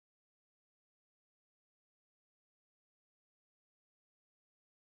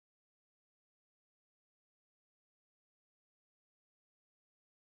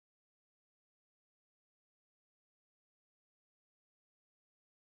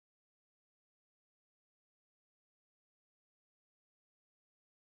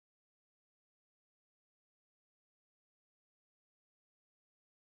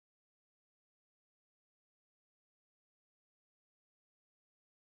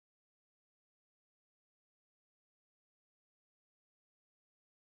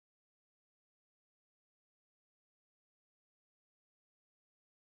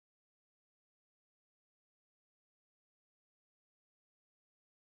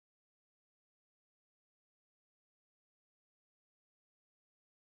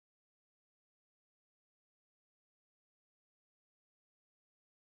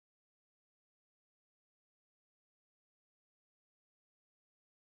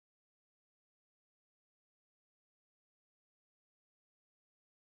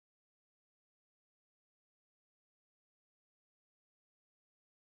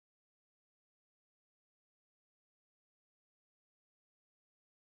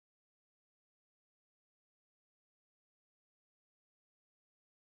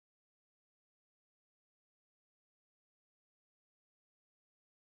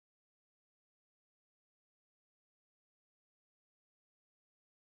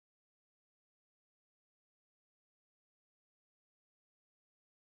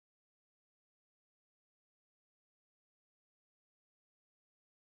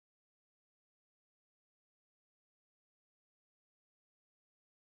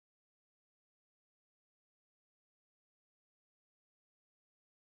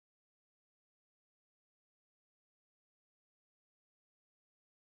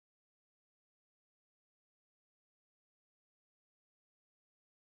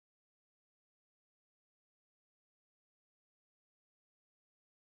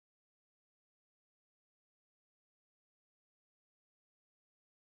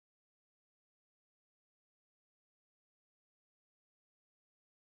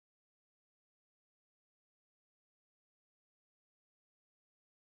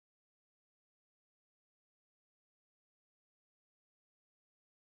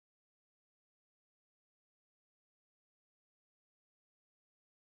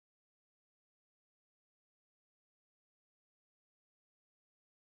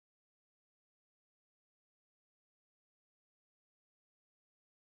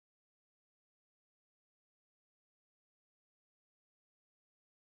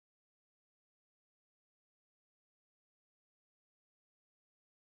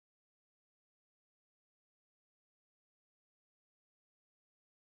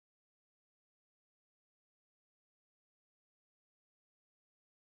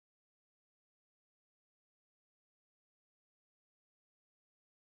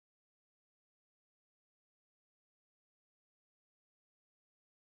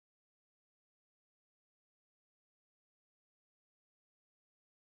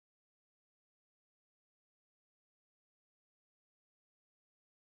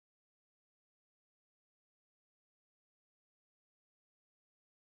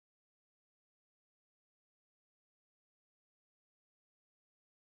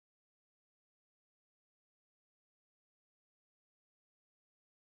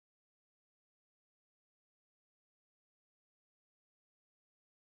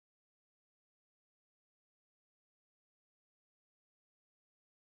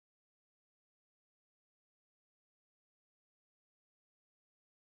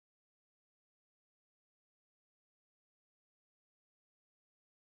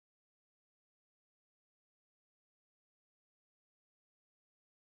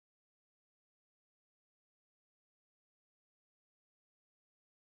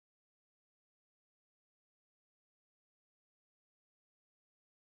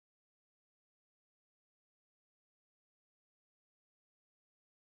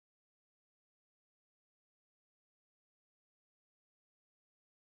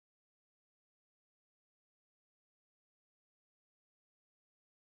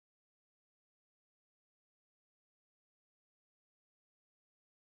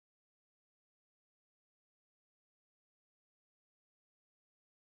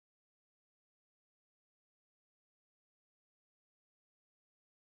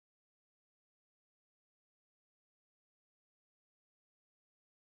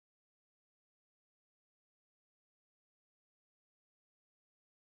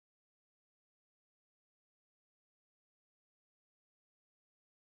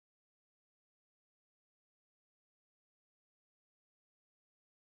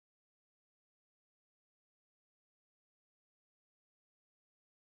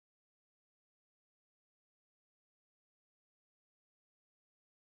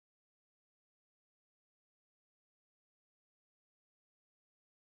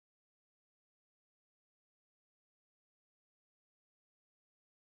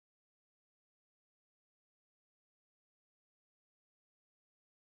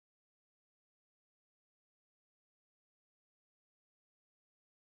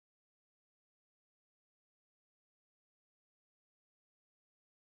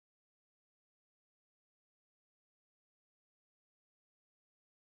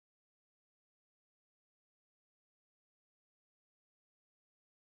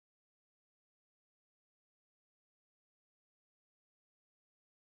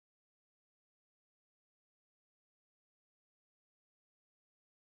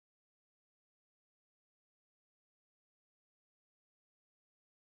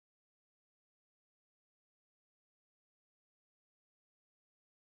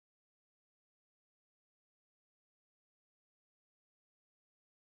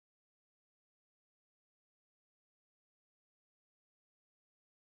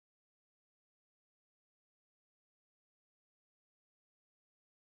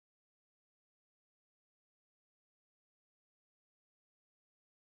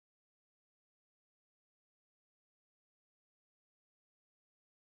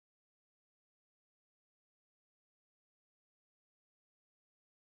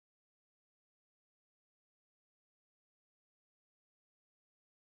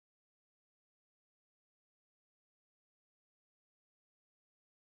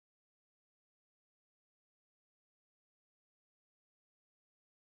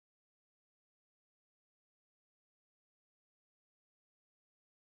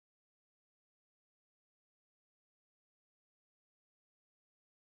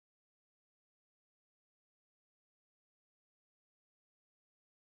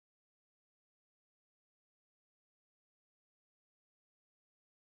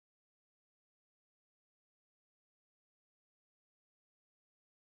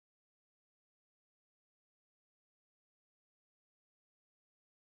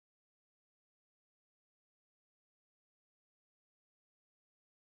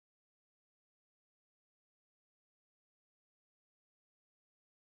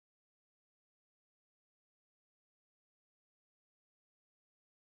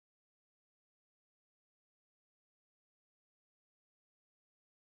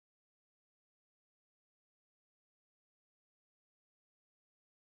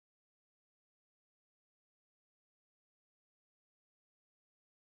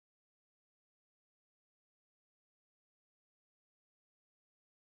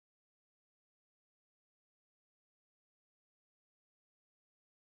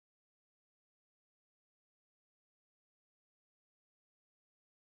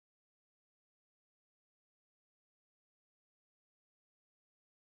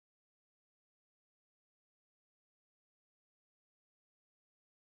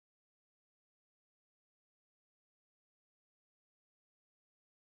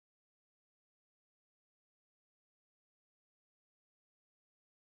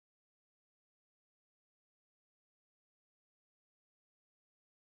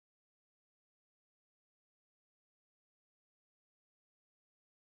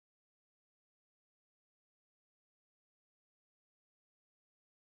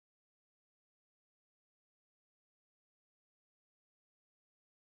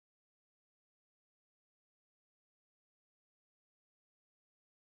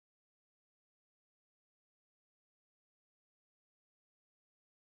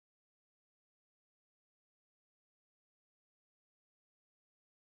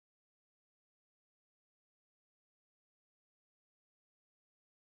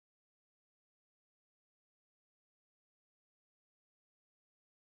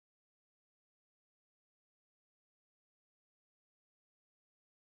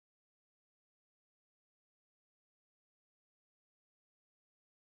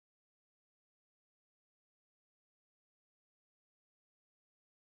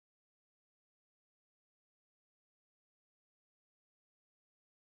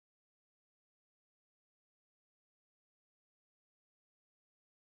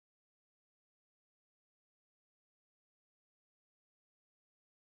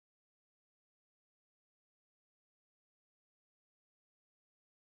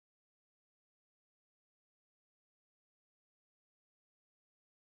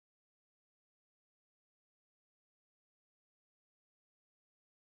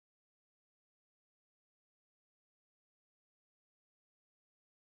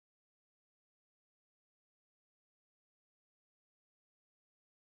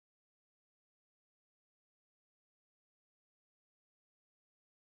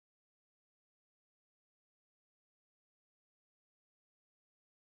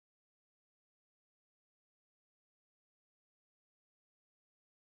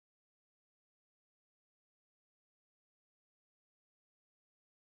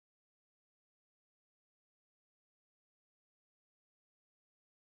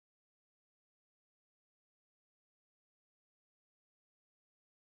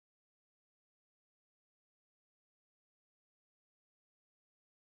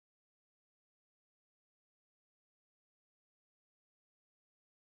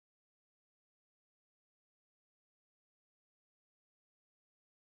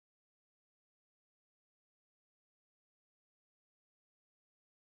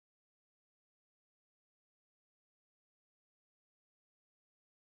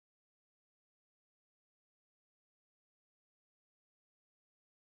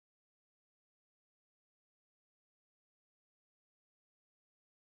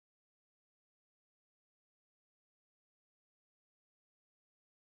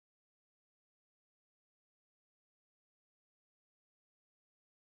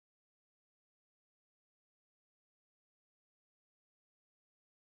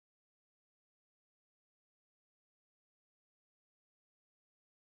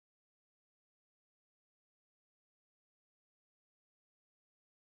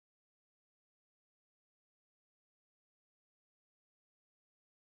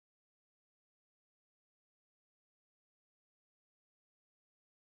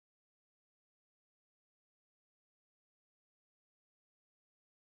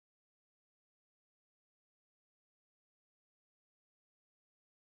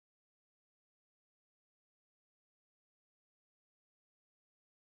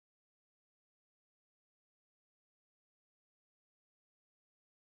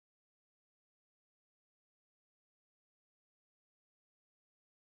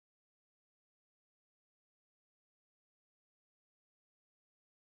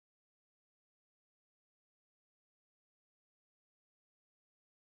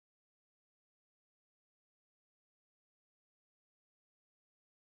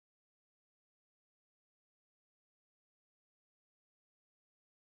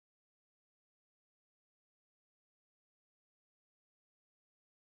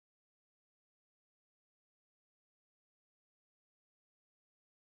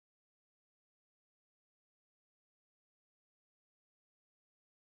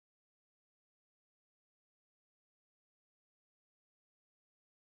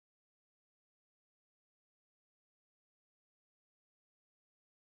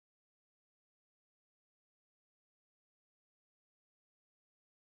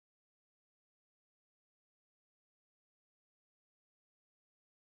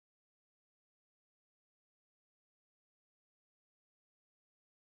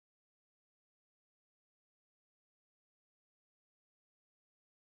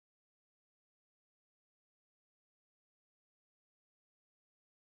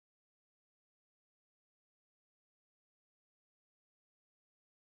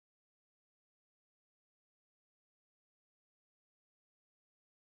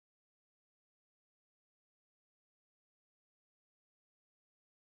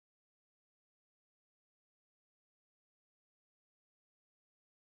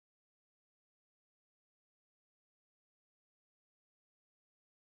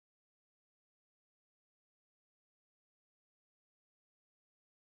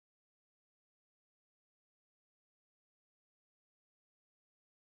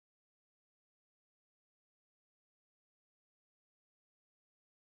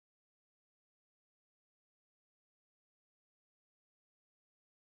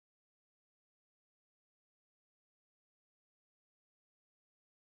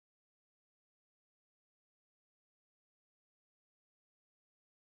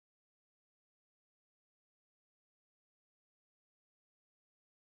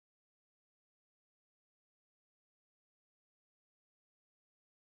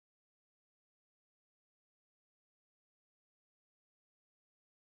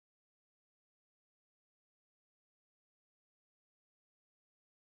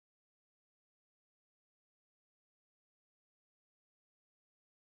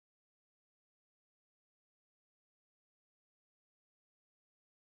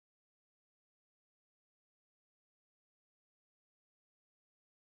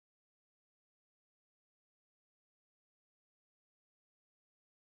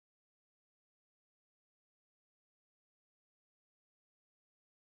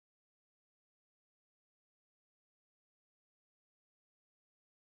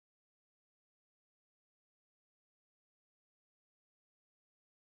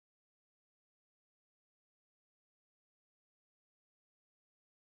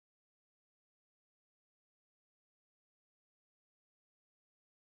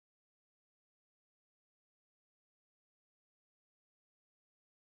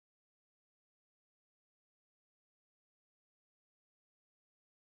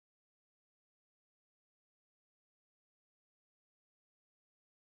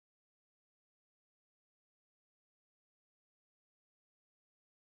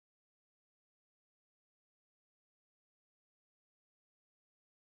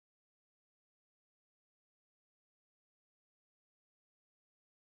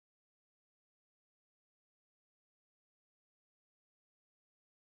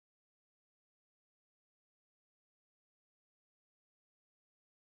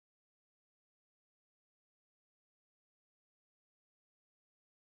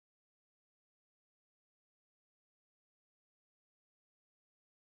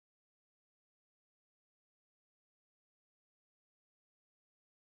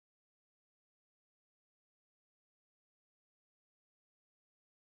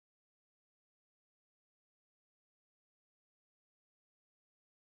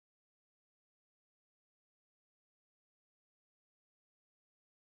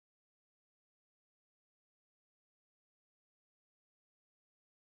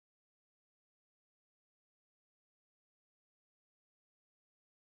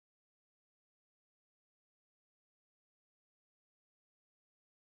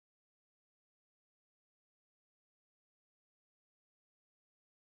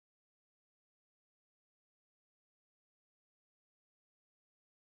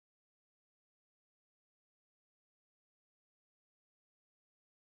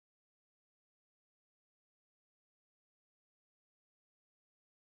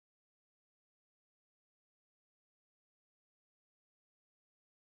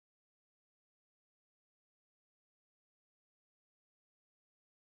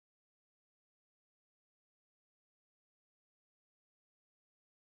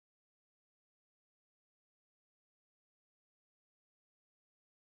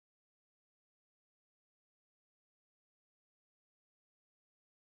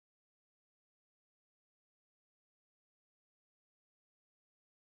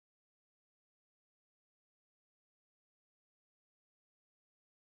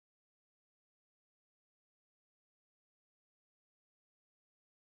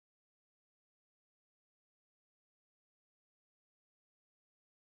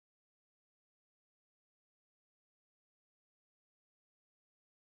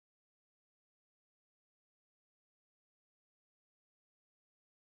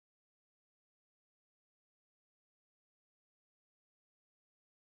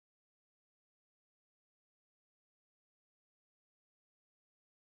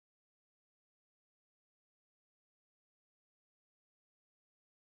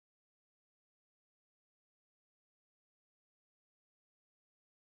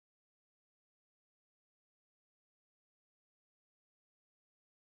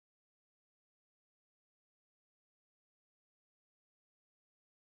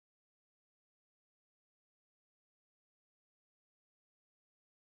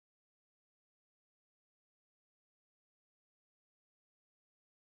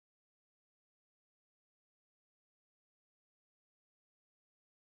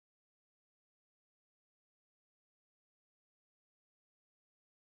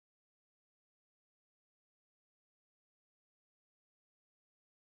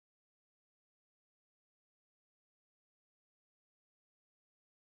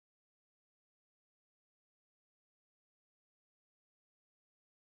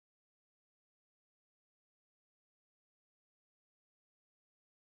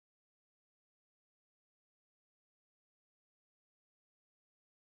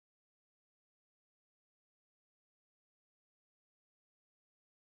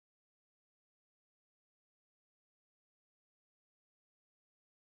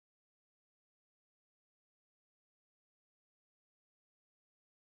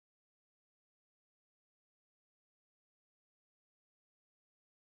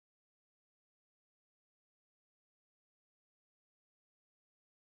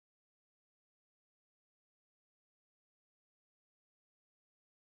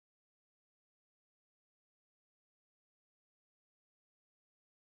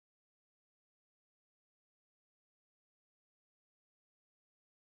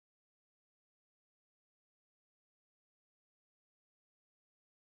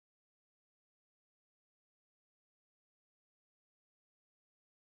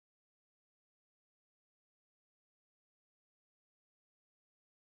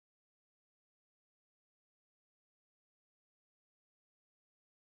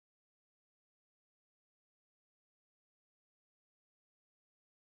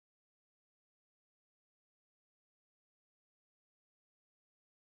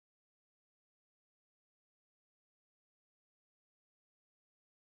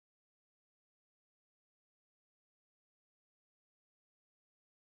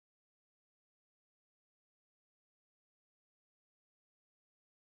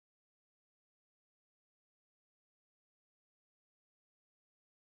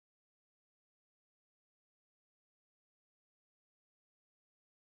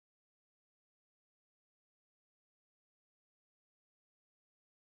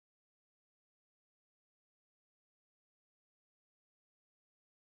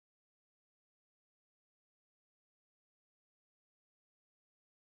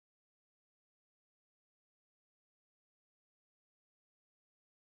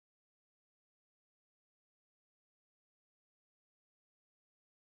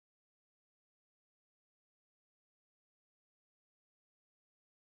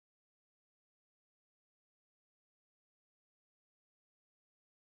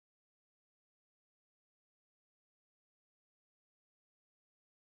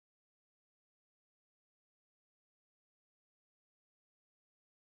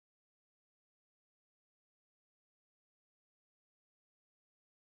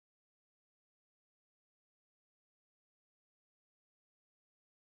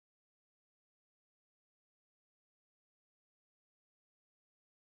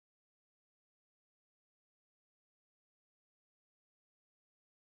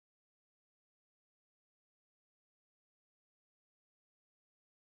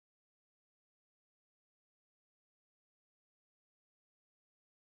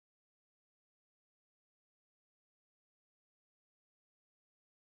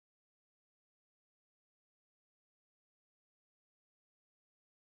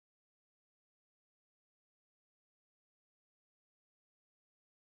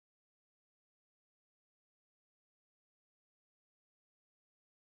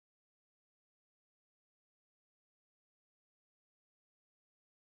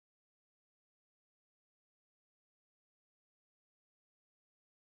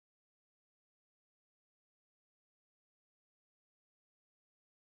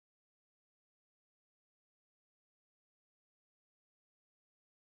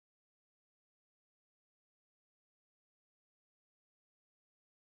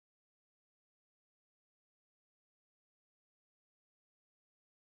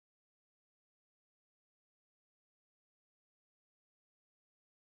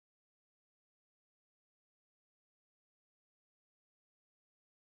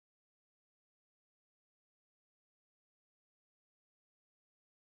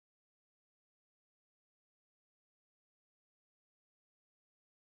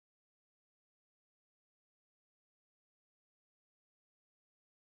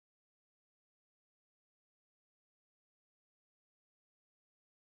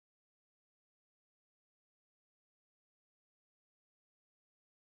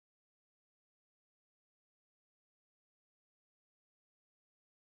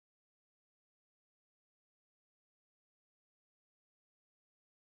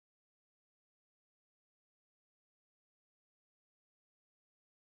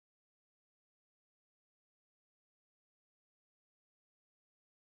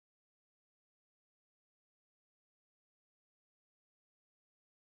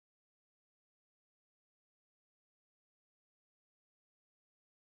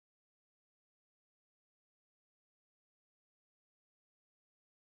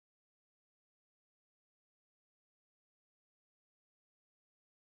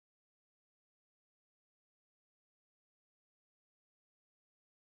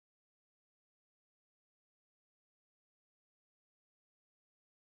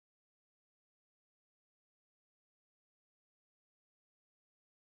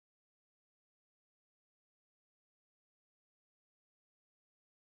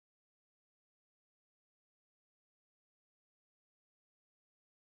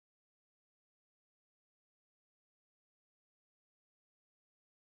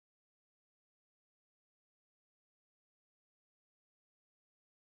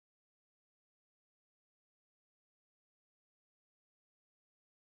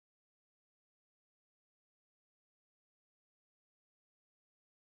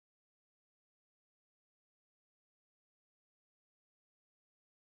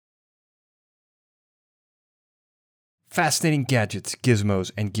 Fascinating Gadgets,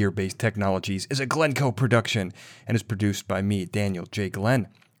 Gizmos, and Gear-Based Technologies is a Glencoe production and is produced by me, Daniel J. Glenn.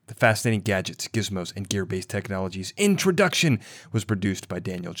 The Fascinating Gadgets, Gizmos, and Gear-Based Technologies introduction was produced by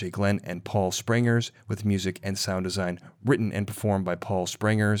Daniel J. Glenn and Paul Sprangers, with music and sound design written and performed by Paul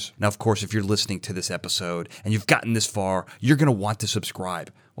Sprangers. Now, of course, if you're listening to this episode and you've gotten this far, you're going to want to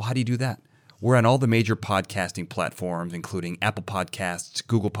subscribe. Well, how do you do that? We're on all the major podcasting platforms, including Apple Podcasts,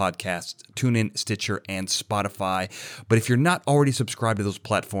 Google Podcasts, TuneIn, Stitcher, and Spotify. But if you're not already subscribed to those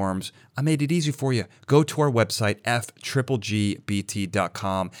platforms, I made it easy for you. Go to our website, fgbt.com.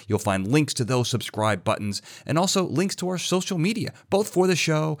 You'll find links to those subscribe buttons and also links to our social media, both for the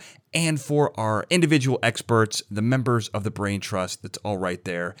show and for our individual experts, the members of the Brain Trust. That's all right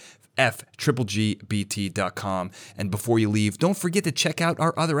there. fgbt.com. And before you leave, don't forget to check out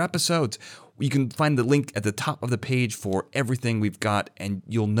our other episodes. You can find the link at the top of the page for everything we've got, and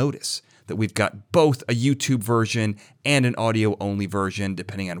you'll notice that we've got both a YouTube version and an audio-only version.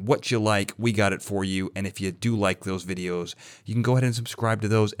 Depending on what you like, we got it for you. And if you do like those videos, you can go ahead and subscribe to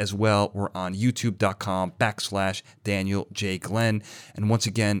those as well. We're on youtube.com/Daniel J. Glenn. And once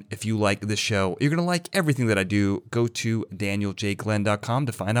again, if you like this show, you're going to like everything that I do. Go to danieljglenn.com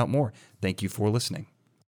to find out more. Thank you for listening.